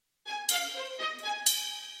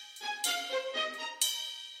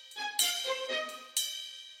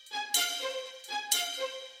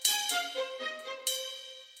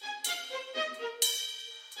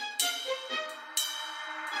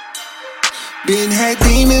Been had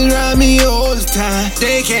demons around me all the time.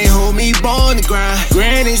 They can't hold me, born to grind.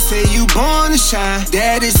 Granny say you born to shine.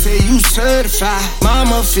 Daddy say you certified.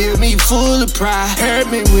 Mama feel me full of pride.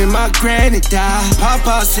 Hurt me when my granny died.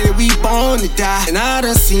 Papa said we born to die. And I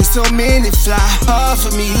done seen so many fly. Hard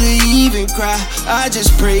for me to even cry. I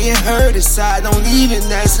just pray and hurt inside. Don't even,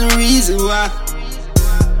 that's the reason why.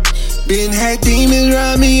 Been had demons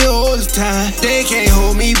around me all the time. They can't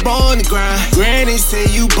hold me, born to grind. Granny say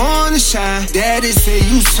you born to shine. Daddy say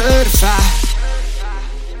you certified.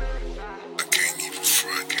 I can't even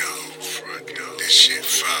front, yo. This shit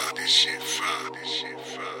fire. This shit fire. This shit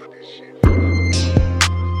fire. This shit fire.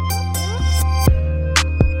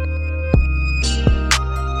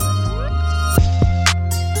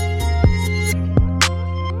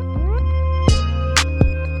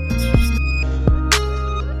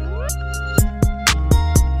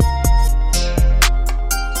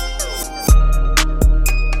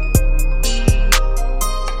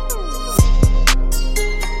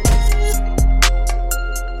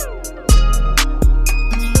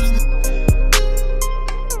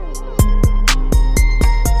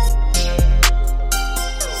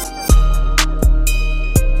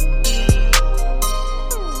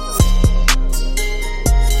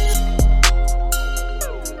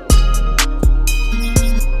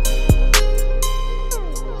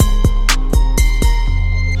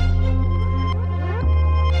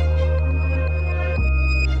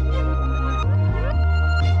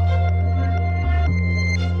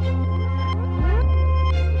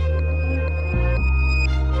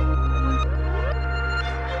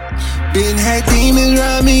 Been had demons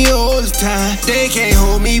around me all the time. They can't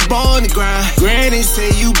hold me, born to grind. Granny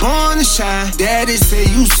say you born to shine. Daddy say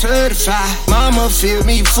you certified. Mama feel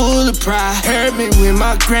me full of pride. Hurt me when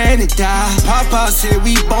my granny died. Papa said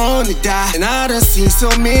we born to die. And I done seen so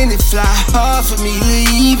many fly. Hard for me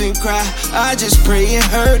to even cry. I just pray and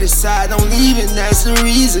hurt inside. Don't even, that's the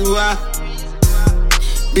reason why.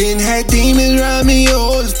 Been had demons around me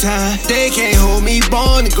all the time. They can't hold me,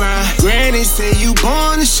 born to grind. Granny say you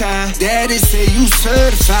born to shine. Daddy say you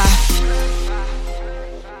certified.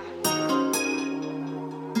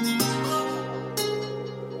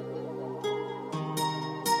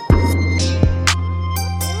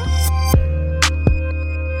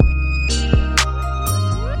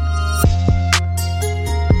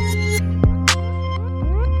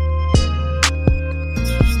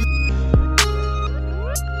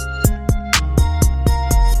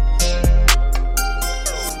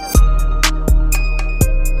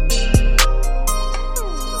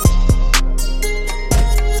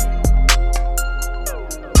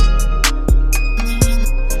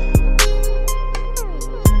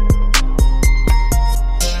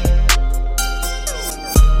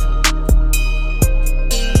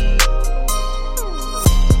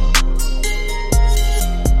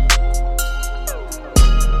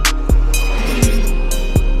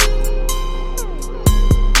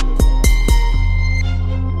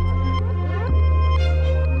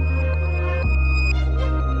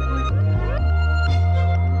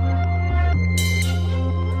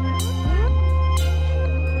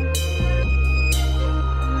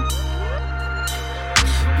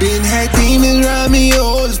 Been had demons around me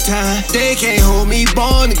all the time. They can't hold me,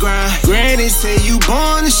 born to grind. Granny say you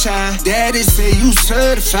born to shine. Daddy say you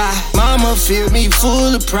certified. Mama feel me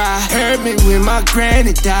full of pride. Hurt me when my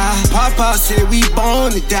granny died. Papa said we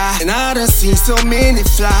born to die. And I done seen so many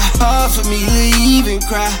fly. Hard for me to even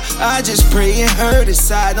cry. I just pray and hurt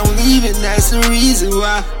inside. Don't even, that's the reason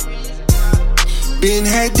why. Been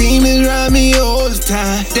had demons around me all the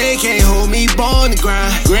time. They can't hold me, born to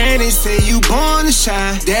grind. Granny say you born to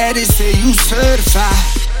shine. Daddy say you certified.